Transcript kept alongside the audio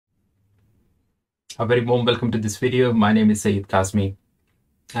A very warm welcome to this video. My name is Sayed Kazmi,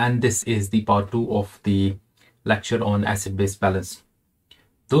 and this is the part 2 of the lecture on acid-base balance.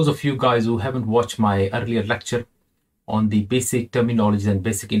 Those of you guys who haven't watched my earlier lecture on the basic terminology and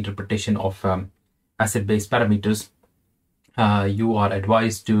basic interpretation of acid-base parameters, you are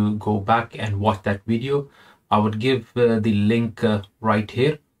advised to go back and watch that video. I would give the link right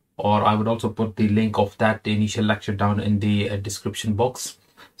here, or I would also put the link of that initial lecture down in the description box.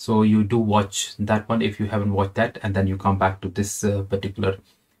 So you do watch that one if you haven't watched that, and then you come back to this particular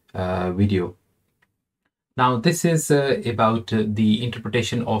video. Now this is about the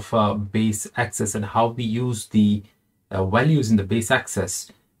interpretation of base access and how we use the values in the base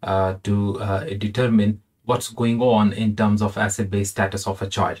access to determine what's going on in terms of acid-base status of a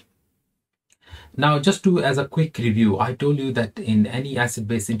child. Now, just as a quick review, I told you that in any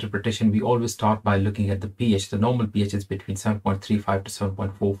acid-base interpretation, we always start by looking at the pH. The normal pH is between 7.35 to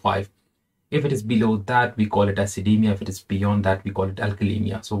 7.45. If it is below that, we call it acidemia. If it is beyond that, we call it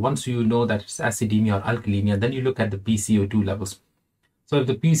alkalemia. So once you know that it's acidemia or alkalemia, then you look at the PCO2 levels. So if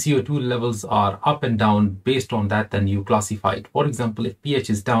the PCO2 levels are up and down based on that, then you classify it. For example, if pH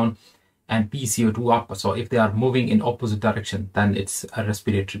is down and PCO2 up, so if they are moving in opposite direction, then it's a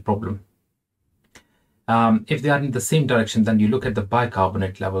respiratory problem. If they are in the same direction, then you look at the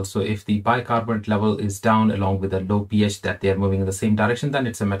bicarbonate level. So if the bicarbonate level is down along with a low pH, that they are moving in the same direction, then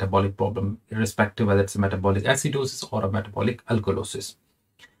it's a metabolic problem, irrespective whether it's a metabolic acidosis or a metabolic alkalosis.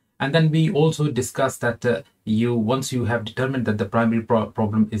 And then we also discussed that once you have determined that the primary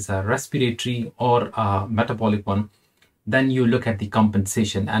problem is a respiratory or a metabolic one, then you look at the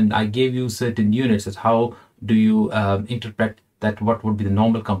compensation. And I gave you certain units as how do you interpret that what would be the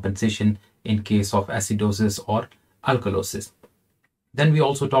normal compensation in case of acidosis or alkalosis. Then we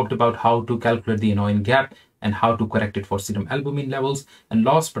also talked about how to calculate the anoin gap and how to correct it for serum albumin levels. And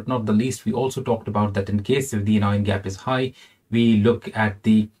last but not the least, we also talked about that in case if the anoin gap is high, we look at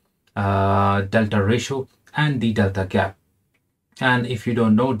the delta ratio and the delta gap. And if you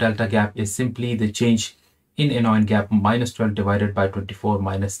don't know, delta gap is simply the change in anoin gap minus 12 divided by 24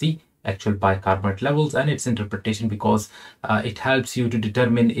 minus the actual bicarbonate levels, and its interpretation, because it helps you to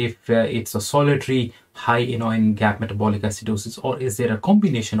determine if it's a solitary high anoin gap metabolic acidosis, or is there a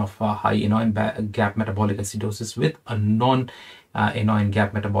combination of high anoin gap metabolic acidosis with a non anoin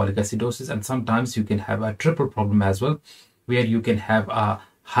gap metabolic acidosis. And sometimes you can have a triple problem as well, where you can have a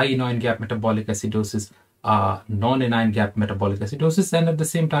high anoin gap metabolic acidosis, non-anoin gap metabolic acidosis, and at the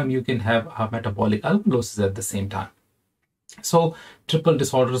same time you can have a metabolic alkalosis at the same time. So triple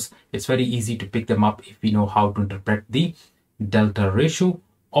disorders, it's very easy to pick them up if we know how to interpret the delta ratio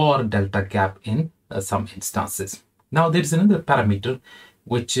or delta gap in some instances. Now there is another parameter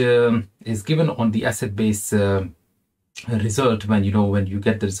which is given on the acid-base result when you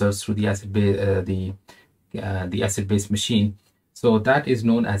get the results through the acid-base machine. So that is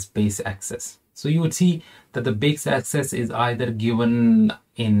known as base access. So you would see that the base access is either given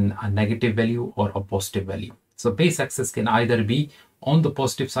in a negative value or a positive value. So base access can either be on the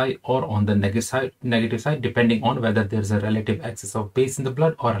positive side or on the negative side, depending on whether there's a relative excess of base in the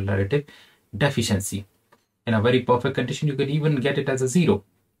blood or a relative deficiency. In a very perfect condition, you can even get it as a 0.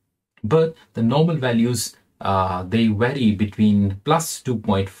 But the normal values, they vary between plus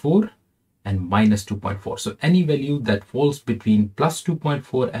 2.4 and minus 2.4. So any value that falls between plus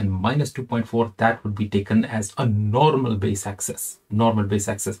 2.4 and minus 2.4, that would be taken as a normal base access. Normal base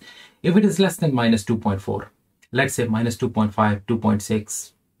access. If it is less than minus 2.4, let's say minus 2.5,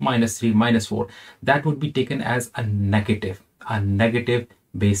 2.6, minus 3, minus 4, that would be taken as a negative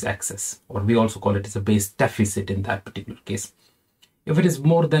base access, or we also call it as a base deficit in that particular case. If it is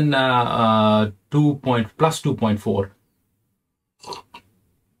more than plus 2.4,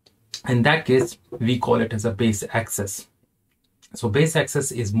 in that case, we call it as a base access. So base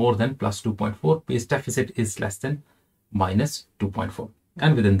access is more than plus 2.4, base deficit is less than minus 2.4,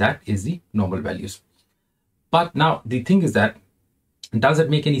 and within that is the normal values. But now the thing is that, does it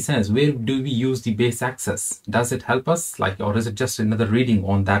make any sense? Where do we use the base access? Does it help us, or is it just another reading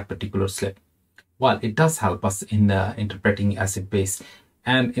on that particular slip? Well, it does help us in interpreting acid-base.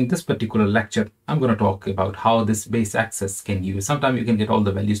 And in this particular lecture, I'm going to talk about how this base access can use. Sometimes you can get all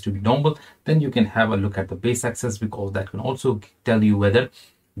the values to be normal. Then you can have a look at the base access, because that can also tell you whether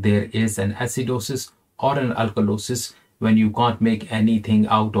there is an acidosis or an alkalosis when you can't make anything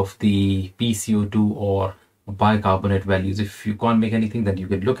out of the PCO2 or bicarbonate values. If you can't make anything, then you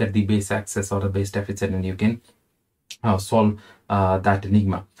can look at the base access or the base deficit, and you can solve that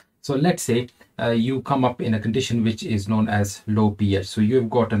enigma. So let's say you come up in a condition which is known as low pH. So you've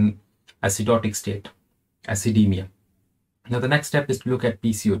got an acidotic state, acidemia. Now the next step is to look at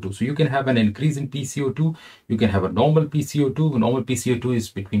PCO2. So you can have an increase in PCO2, you can have a normal PCO2. Normal PCO2 is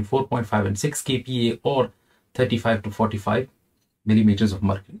between 4.5 and 6 kPa or 35 to 45 millimeters of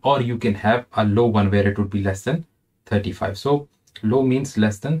mercury, or you can have a low one where it would be less than 35. So low means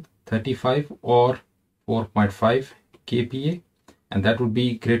less than 35 or 4.5 kPa, and that would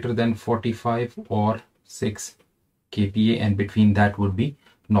be greater than 45 or 6 kPa, and between that would be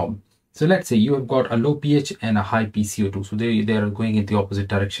normal. So let's say you have got a low pH and a high PCO2, so they are going in the opposite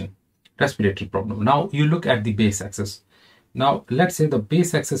direction. Respiratory problem. Now you look at the base axis. Now let's say the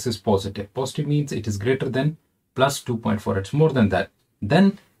base axis is positive. Positive means it is greater than plus 2.4. It's more than that.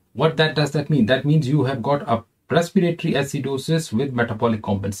 Then what does that mean? That means you have got a respiratory acidosis with metabolic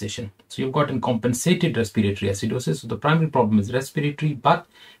compensation. So you've got a compensated respiratory acidosis. So the primary problem is respiratory, but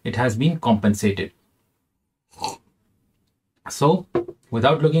it has been compensated. So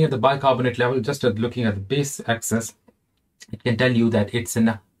without looking at the bicarbonate level, just looking at the base axis, it can tell you that it's in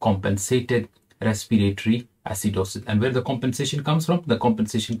a compensated respiratory acidosis. And where the compensation comes from? The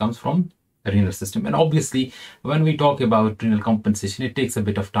compensation comes from the renal system. And obviously, when we talk about renal compensation, it takes a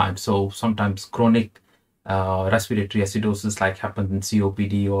bit of time. So sometimes chronic respiratory acidosis, like happens in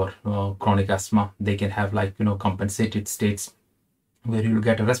COPD or chronic asthma, they can have, like, compensated states where you will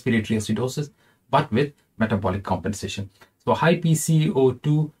get a respiratory acidosis, but with metabolic compensation. So high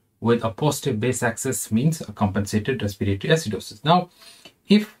PCO2 with a positive base axis means a compensated respiratory acidosis. Now,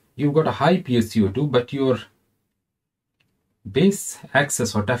 if you've got a high PCO2, but your base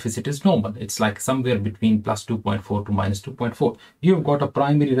axis or deficit is normal, it's like somewhere between plus 2.4 to minus 2.4, you've got a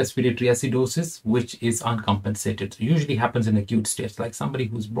primary respiratory acidosis which is uncompensated. So usually happens in acute states, like somebody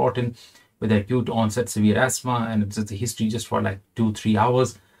who's brought in with acute onset severe asthma and it's a history just for like 2-3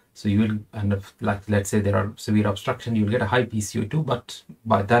 hours. So you will end up, like, let's say there are severe obstruction, you'll get a high PCO2, but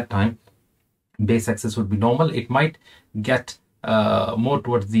by that time base axis would be normal. It might get more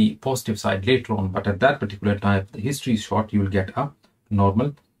towards the positive side later on, but at that particular time, if the history is short, you will get a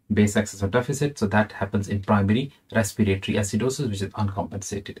normal base axis or deficit. So that happens in primary respiratory acidosis, which is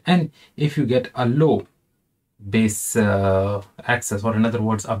uncompensated. And if you get a low base axis, or in other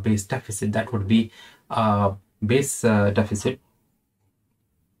words a base deficit, that would be base deficit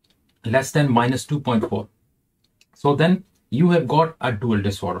less than minus 2.4. So then you have got a dual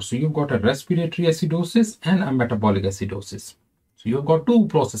disorder. So you've got a respiratory acidosis and a metabolic acidosis. So you've got two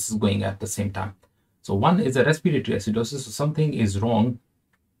processes going at the same time. So one is a respiratory acidosis. So something is wrong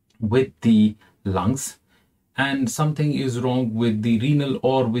with the lungs and something is wrong with the renal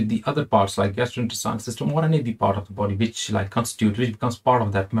or with the other parts like gastrointestinal system or any of the part of the body which becomes part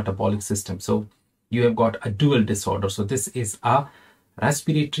of that metabolic system. So you have got a dual disorder. So this is a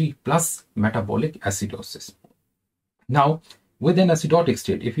respiratory plus metabolic acidosis. Now, with an acidotic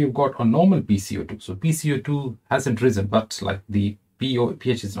state, if you've got a normal PCO2, so PCO2 hasn't risen, but like the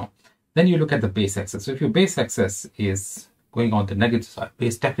pH is normal, then you look at the base axis. So if your base axis is going on the negative side,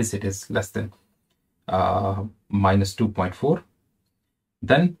 base deficit is less than minus 2.4,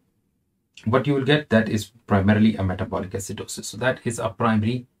 then what you will get, that is primarily a metabolic acidosis. So that is a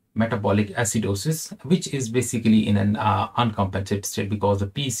primary metabolic acidosis, which is basically in an uncompensated state because the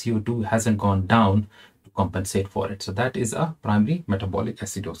PCO2 hasn't gone down to compensate for it. So that is a primary metabolic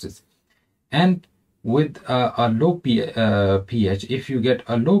acidosis. And with a low pH, if you get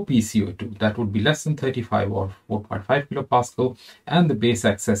a low PCO2, that would be less than 35 or 4.5 kilopascal, and the base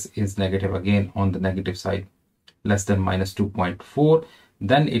axis is negative, again on the negative side, less than minus 2.4,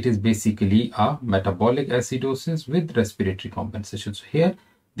 then it is basically a metabolic acidosis with respiratory compensation. So here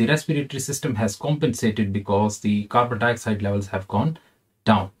the respiratory system has compensated because the carbon dioxide levels have gone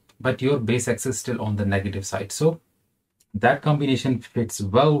down, but your base axis is still on the negative side. So that combination fits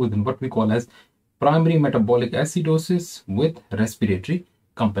well within what we call as primary metabolic acidosis with respiratory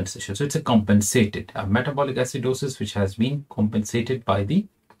compensation. So it's a metabolic acidosis which has been compensated by the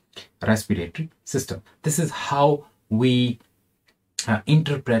respiratory system. This is how we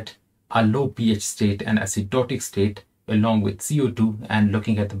interpret a low pH state and acidotic state along with CO2 and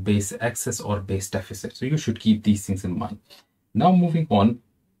looking at the base axis or base deficit. So you should keep these things in mind. Now moving on,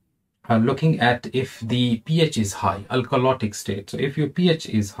 looking at if the pH is high, alkalotic state. So if your pH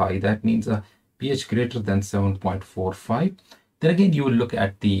is high, that means a pH greater than 7.45, then again you will look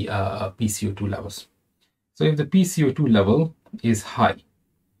at the PCO2 levels. So if the PCO2 level is high,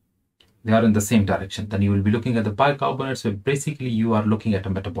 they are in the same direction, then you will be looking at the bicarbonate. So basically you are looking at a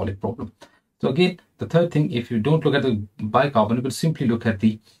metabolic problem. So again, the third thing, if you don't look at the bicarbonate, but simply look at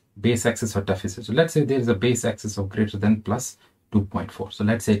the base axis or deficit. So let's say there is a base axis of greater than plus 2.4. So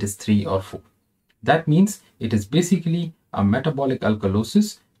let's say it is 3 or 4. That means it is basically a metabolic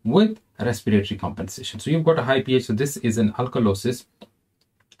alkalosis with respiratory compensation. So you've got a high pH, so this is an alkalosis,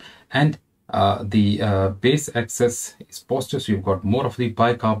 and the base excess is positive, so you've got more of the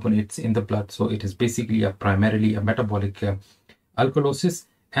bicarbonates in the blood. So it is basically primarily a metabolic alkalosis,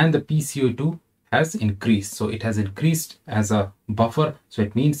 and the PCO2 has increased. So it has increased as a buffer. So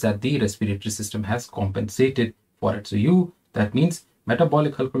it means that the respiratory system has compensated for it. So that means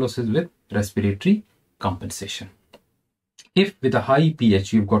metabolic alkalosis with respiratory compensation. If with a high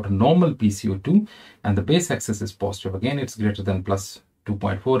pH you've got a normal PCO2 and the base excess is positive, again it's greater than plus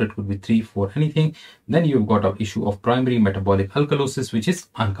 2.4, it could be 3, 4, anything, then you've got an issue of primary metabolic alkalosis, which is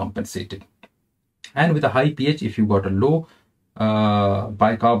uncompensated. And with a high pH, if you've got a low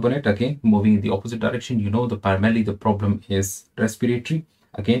bicarbonate, again moving in the opposite direction, you know primarily the problem is respiratory.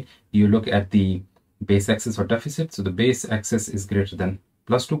 Again, you look at the base excess or deficit. So the base excess is greater than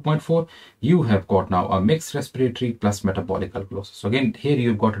plus 2.4. You have got now a mixed respiratory plus metabolic alkalosis. So again, here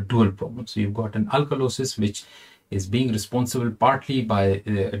you've got a dual problem. So you've got an alkalosis which is being responsible partly by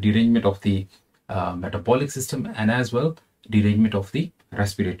derangement of the metabolic system, and as well derangement of the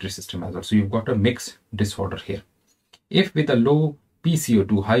respiratory system as well. So you've got a mixed disorder here. If with a low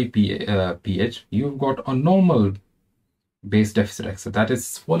PCO2, high pH, you've got a normal base deficit excess, that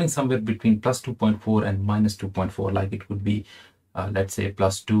is falling somewhere between plus 2.4 and minus 2.4, like it would be let's say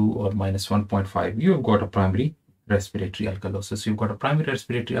plus 2 or minus 1.5, you've got a primary respiratory alkalosis. You've got a primary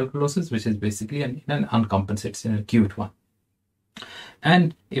respiratory alkalosis, which is basically an uncompensated, an acute one.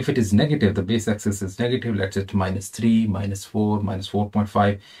 And if it is negative, the base excess is negative, let's say to minus 3, minus 4, minus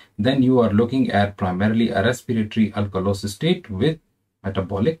 4.5, then you are looking at primarily a respiratory alkalosis state with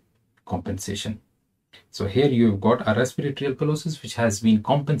metabolic compensation. So here you've got a respiratory alkalosis which has been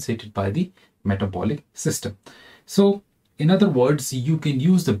compensated by the metabolic system. So in other words, you can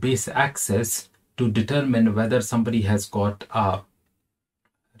use the base excess to determine whether somebody has got a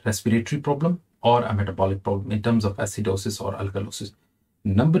respiratory problem or a metabolic problem in terms of acidosis or alkalosis.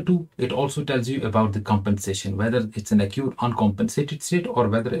 Number two, it also tells you about the compensation, whether it's an acute uncompensated state or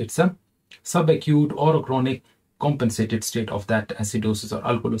whether it's a subacute or a chronic compensated state of that acidosis or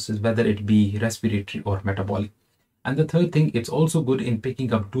alkalosis, whether it be respiratory or metabolic. And the third thing, it's also good in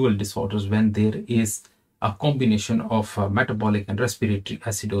picking up dual disorders when there is a combination of metabolic and respiratory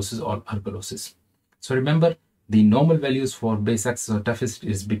acidosis or alkalosis. So remember, the normal values for base excess or deficit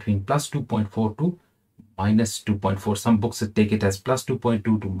is between plus 2.4 to minus 2.4. Some books take it as plus 2.2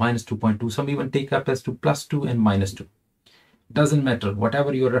 to minus 2.2. Some even take up as to plus 2 and minus 2. Doesn't matter.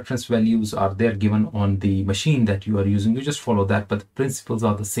 Whatever your reference values are there given on the machine that you are using, you just follow that, but the principles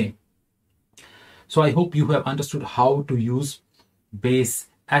are the same. So I hope you have understood how to use base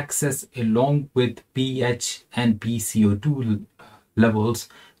excess along with pH and PCO2 levels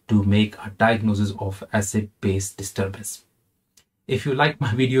to make a diagnosis of acid-base disturbance. If you like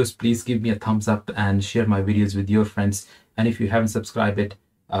my videos, please give me a thumbs up and share my videos with your friends. And if you haven't subscribed yet,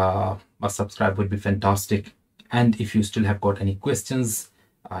 a subscribe would be fantastic. And if you still have got any questions,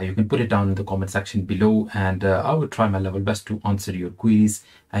 you can put it down in the comment section below, and I will try my level best to answer your queries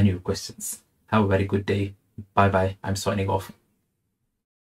and your questions. Have a very good day. Bye bye. I'm signing off.